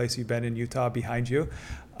probably a place you've been in Utah behind you.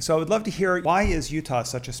 So I would love to hear, why is Utah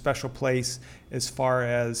such a special place as far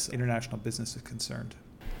as international business is concerned?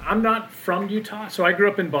 I'm not from Utah, so I grew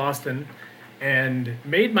up in Boston and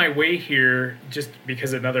made my way here just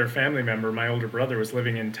because another family member, my older brother, was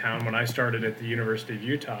living in town when I started at the University of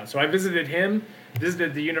Utah. So I visited him,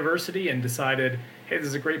 visited the university, and decided, hey, this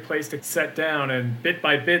is a great place to set down. And bit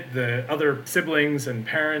by bit, the other siblings and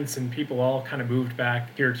parents and people all kind of moved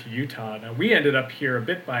back here to Utah. Now, we ended up here a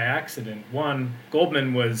bit by accident. One,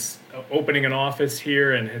 Goldman was opening an office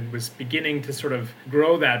here and was beginning to sort of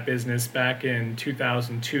grow that business back in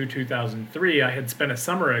 2002, 2003. I had spent a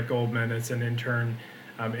summer at Goldman as an intern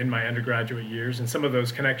in my undergraduate years, and some of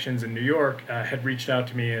those connections in New York had reached out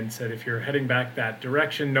to me and said, if you're heading back that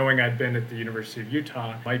direction, knowing I'd been at the University of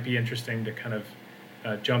Utah, it might be interesting to kind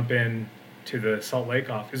of jump in to the Salt Lake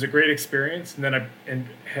office. It was a great experience, and then I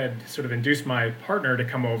had sort of induced my partner to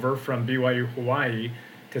come over from BYU Hawaii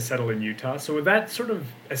to settle in Utah. So that sort of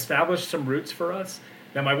established some roots for us.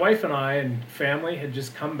 Now, my wife and I and family had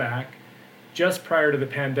just come back just prior to the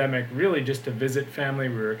pandemic, really just to visit family.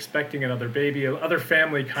 We were expecting another baby, other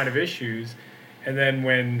family kind of issues. And then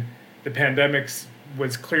when the pandemic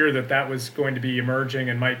was clear that was going to be emerging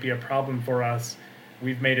and might be a problem for us,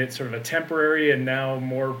 we've made it sort of a temporary and now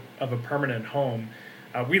more of a permanent home.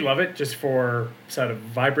 We love it just for sort of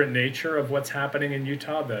vibrant nature of what's happening in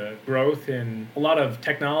Utah. The growth in a lot of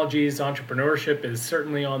technologies, entrepreneurship is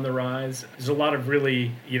certainly on the rise. There's a lot of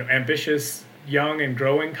really, ambitious, young and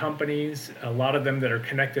growing companies, a lot of them that are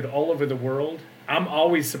connected all over the world. I'm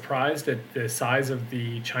always surprised at the size of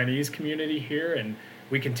the Chinese community here, and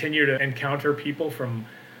we continue to encounter people from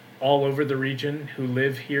all over the region who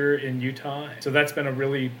live here in Utah. So that's been a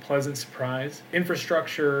really pleasant surprise.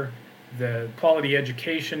 Infrastructure, the quality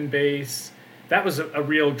education base, that was a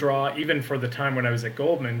real draw, even for the time when I was at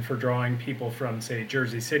Goldman, for drawing people from, say,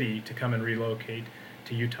 Jersey City to come and relocate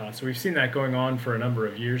to Utah. So we've seen that going on for a number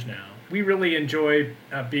of years now. We really enjoy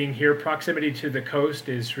being here. Proximity to the coast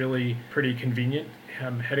is really pretty convenient.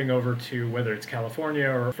 Heading over to whether it's California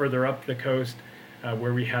or further up the coast,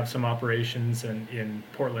 where we have some operations in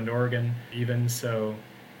Portland, Oregon, even. So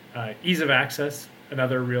ease of access,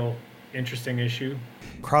 another real interesting issue.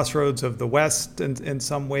 Crossroads of the West in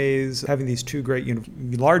some ways, having these two great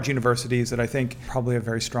large universities that I think probably have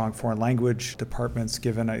very strong foreign language departments,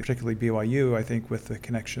 given particularly BYU, I think with the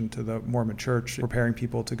connection to the Mormon Church, preparing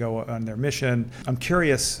people to go on their mission. I'm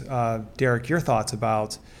curious, Derek, your thoughts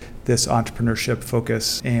about this entrepreneurship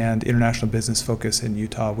focus and international business focus in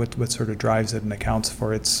Utah. What sort of drives it and accounts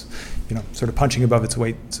for its, sort of punching above its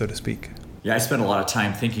weight, so to speak? Yeah, I spent a lot of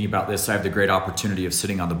time thinking about this. I have the great opportunity of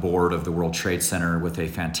sitting on the board of the World Trade Center with a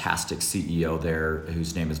fantastic CEO there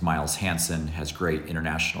whose name is Miles Hansen, has great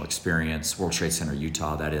international experience, World Trade Center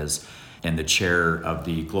Utah, that is, and the chair of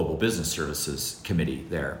the Global Business Services Committee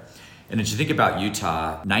there. And as you think about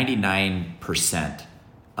Utah, 99%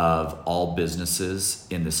 of all businesses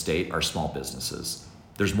in the state are small businesses.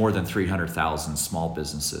 There's more than 300,000 small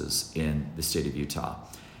businesses in the state of Utah.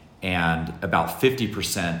 And about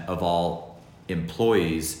 50% of all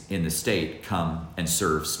employees in the state come and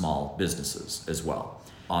serve small businesses as well.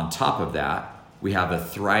 On top of that, we have a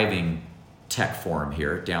thriving tech forum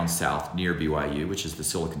here down south near BYU, which is the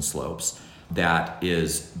Silicon Slopes, that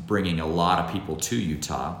is bringing a lot of people to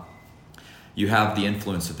Utah. You have the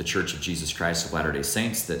influence of the Church of Jesus Christ of Latter-day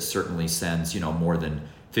Saints that certainly sends, more than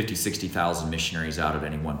 50, 60,000 missionaries out at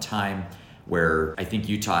any one time, where I think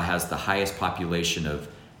Utah has the highest population of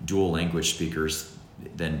dual language speakers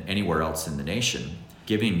than anywhere else in the nation,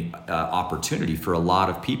 giving opportunity for a lot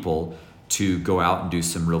of people to go out and do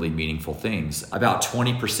some really meaningful things. About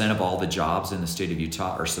 20% of all the jobs in the state of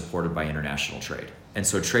Utah are supported by international trade. And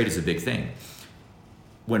so trade is a big thing.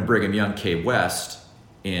 When Brigham Young came west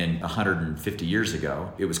in 150 years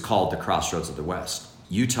ago, it was called the Crossroads of the West.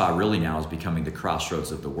 Utah really now is becoming the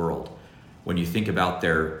crossroads of the world. When you think about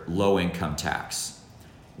their low income tax,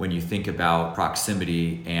 when you think about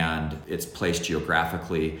proximity and its place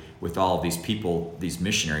geographically with all of these people, these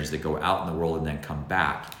missionaries that go out in the world and then come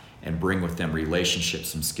back and bring with them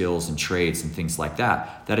relationships and skills and trades and things like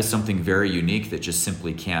that, that is something very unique that just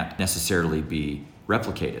simply can't necessarily be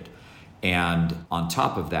replicated. And on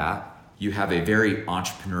top of that, you have a very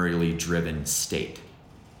entrepreneurially driven state.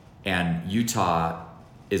 And Utah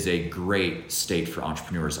is a great state for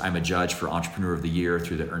entrepreneurs. I'm a judge for Entrepreneur of the Year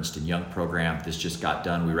through the Ernst & Young program. This just got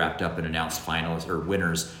done. We wrapped up and announced finalists or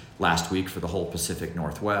winners last week for the whole Pacific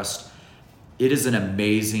Northwest. It is an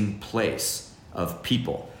amazing place of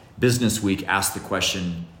people. Business Week asked the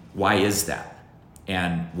question, why is that?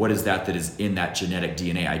 And what is that is in that genetic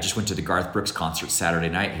DNA? I just went to the Garth Brooks concert Saturday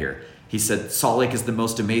night here. He said, Salt Lake is the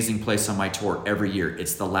most amazing place on my tour every year.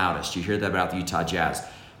 It's the loudest. You hear that about the Utah Jazz.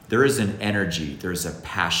 There is an energy, there's a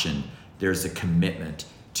passion, there's a commitment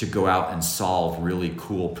to go out and solve really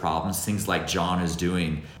cool problems. Things like John is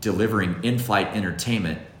doing, delivering in-flight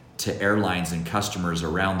entertainment to airlines and customers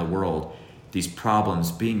around the world. These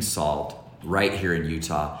problems being solved right here in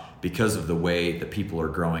Utah because of the way that people are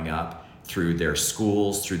growing up through their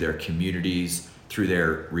schools, through their communities, through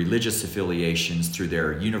their religious affiliations, through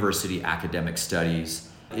their university academic studies.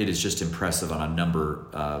 It is just impressive on a number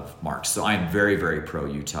of marks. So I am very, very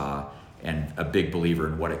pro-Utah and a big believer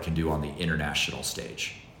in what it can do on the international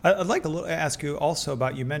stage. I'd like to ask you also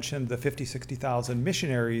about, you mentioned the 50, 60,000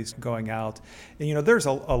 missionaries going out. And, there's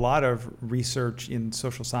a lot of research in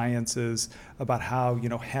social sciences about how,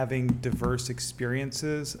 having diverse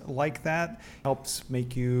experiences like that helps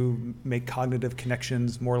make you make cognitive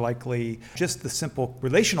connections more likely. Just the simple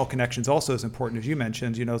relational connections also is important, as you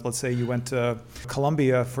mentioned. Let's say you went to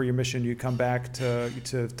Colombia for your mission, you come back to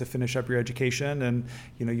finish up your education, and,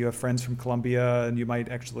 you have friends from Colombia, and you might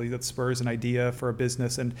actually, that spurs an idea for a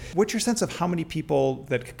business. And what's your sense of how many people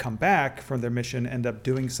that come back from their mission end up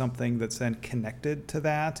doing something that's then connected to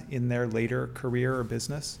that in their later career or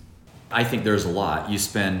business? I think there's a lot. You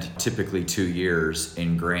spend typically 2 years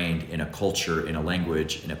ingrained in a culture, in a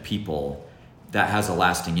language, in a people that has a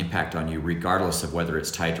lasting impact on you, regardless of whether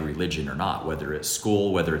it's tied to religion or not, whether it's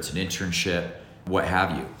school, whether it's an internship, what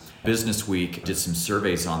have you. Business Week did some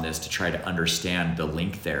surveys on this to try to understand the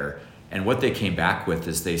link there. And what they came back with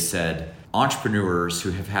is they said, entrepreneurs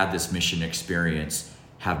who have had this mission experience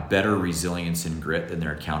have better resilience and grit than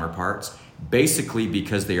their counterparts, basically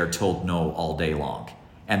because they are told no all day long.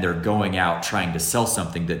 And they're going out trying to sell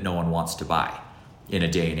something that no one wants to buy in a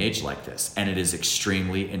day and age like this. And it is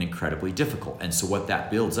extremely and incredibly difficult. And so what that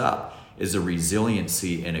builds up is a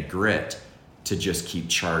resiliency and a grit to just keep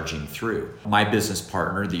charging through. My business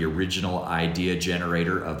partner, the original idea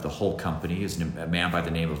generator of the whole company, is a man by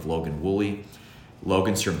the name of Logan Woolley.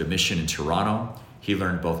 Logan served a mission in Toronto. He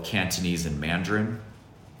learned both Cantonese and Mandarin.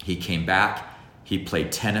 He came back. He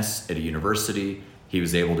played tennis at a university. He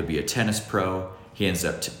was able to be a tennis pro. He ends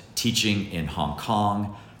up teaching in Hong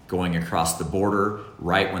Kong, going across the border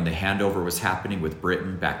right when the handover was happening with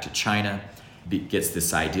Britain back to China. Gets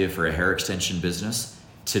this idea for a hair extension business.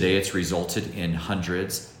 Today it's resulted in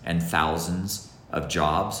hundreds and thousands of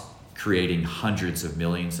jobs, creating hundreds of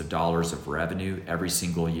millions of dollars of revenue every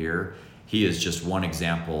single year. He is just one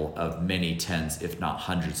example of many tens, if not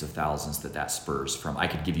hundreds of thousands that spurs from. I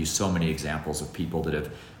could give you so many examples of people that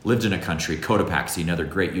have lived in a country. Cotopaxi, another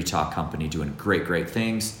great Utah company doing great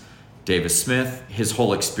things. Davis Smith, his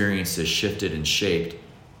whole experience has shifted and shaped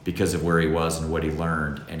because of where he was and what he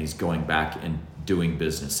learned, and he's going back and doing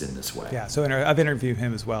business in this way. Yeah, so I've interviewed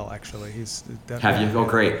him as well, actually. He's Have you? Oh,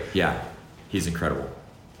 great. Yeah, he's incredible.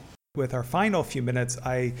 With our final few minutes,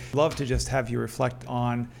 I love to just have you reflect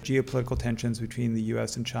on geopolitical tensions between the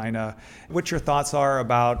U.S. and China, what your thoughts are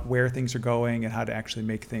about where things are going and how to actually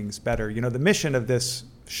make things better. The mission of this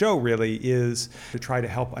show really is to try to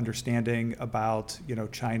help understanding about,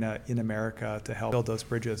 China in America to help build those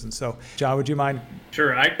bridges. And so, John, would you mind?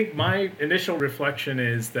 Sure. I think my initial reflection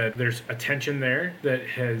is that there's a tension there that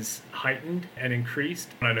has heightened and increased.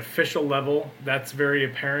 On an official level, that's very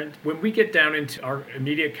apparent. When we get down into our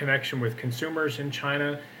immediate connection with consumers in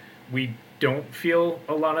China, we don't feel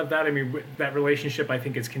a lot of that. I mean, that relationship, I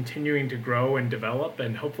think, is continuing to grow and develop,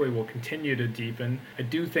 and hopefully will continue to deepen. I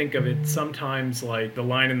do think of it sometimes like the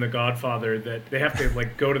line in The Godfather that they have to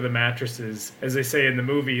like go to the mattresses, as they say in the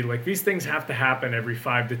movie, like these things have to happen every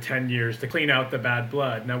 5 to 10 years to clean out the bad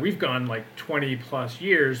blood. Now we've gone like 20 plus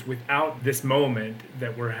years without this moment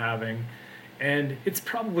that we're having. And it's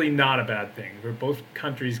probably not a bad thing, where both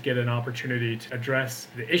countries get an opportunity to address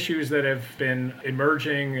the issues that have been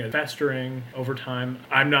emerging and festering over time.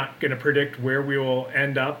 I'm not going to predict where we will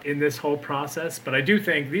end up in this whole process, but I do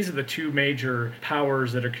think these are the two major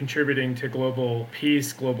powers that are contributing to global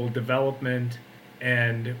peace, global development.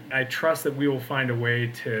 And I trust that we will find a way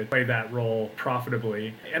to play that role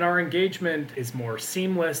profitably. And our engagement is more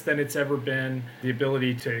seamless than it's ever been. The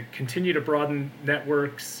ability to continue to broaden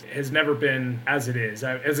networks has never been as it is.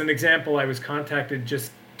 As an example, I was contacted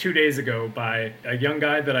just 2 days ago by a young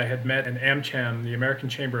guy that I had met at AmCham, the American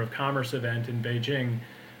Chamber of Commerce event in Beijing,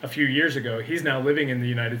 a few years ago. He's now living in the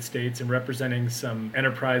United States and representing some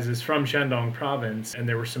enterprises from Shandong province. And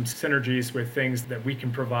there were some synergies with things that we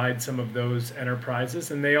can provide some of those enterprises.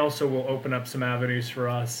 And they also will open up some avenues for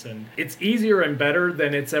us. And it's easier and better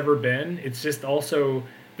than it's ever been. It's just also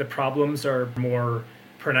the problems are more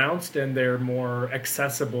pronounced and they're more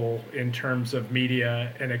accessible in terms of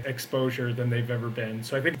media and exposure than they've ever been.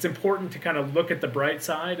 So I think it's important to kind of look at the bright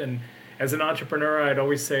side. And as an entrepreneur, I'd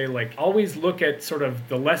always say, like, always look at sort of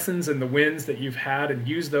the lessons and the wins that you've had and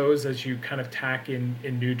use those as you kind of tack in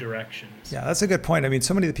new directions. Yeah, that's a good point. I mean,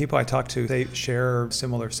 so many of the people I talk to, they share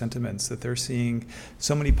similar sentiments that they're seeing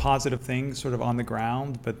so many positive things sort of on the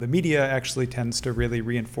ground, but the media actually tends to really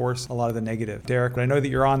reinforce a lot of the negative. Derek, I know that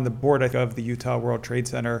you're on the board of the Utah World Trade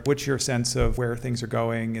Center. What's your sense of where things are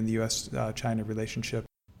going in the U.S.-China relationship?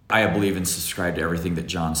 I believe and subscribe to everything that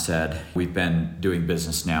John said. We've been doing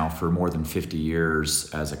business now for more than 50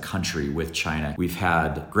 years as a country with China. We've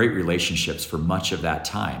had great relationships for much of that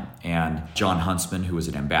time. And John Huntsman, who is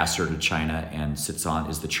an ambassador to China and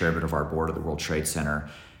is the chairman of our board of the World Trade Center,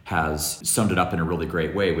 has summed it up in a really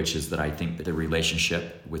great way, which is that I think that the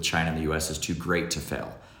relationship with China and the U.S. is too great to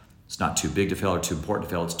fail. It's not too big to fail or too important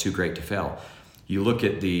to fail, it's too great to fail. You look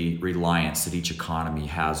at the reliance that each economy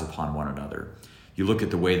has upon one another. You look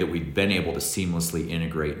at the way that we've been able to seamlessly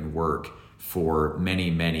integrate and work for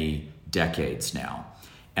many, many decades now,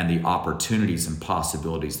 and the opportunities and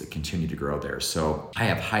possibilities that continue to grow there. So I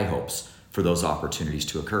have high hopes for those opportunities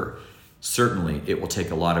to occur. Certainly, it will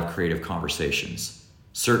take a lot of creative conversations.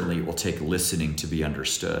 Certainly, it will take listening to be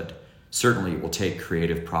understood. Certainly, it will take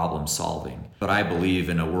creative problem solving. But I believe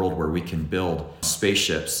in a world where we can build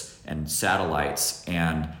spaceships and satellites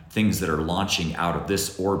and things that are launching out of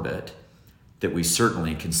this orbit, that we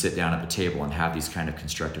certainly can sit down at the table and have these kind of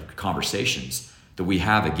constructive conversations that we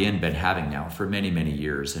have, again, been having now for many, many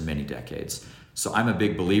years and many decades. So I'm a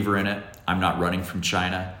big believer in it. I'm not running from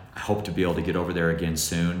China. I hope to be able to get over there again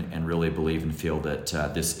soon and really believe and feel that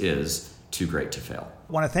this is too great to fail.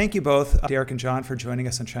 I want to thank you both, Derek and John, for joining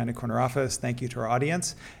us on China Corner Office. Thank you to our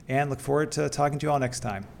audience, and look forward to talking to you all next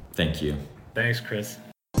time. Thank you. Thanks, Chris.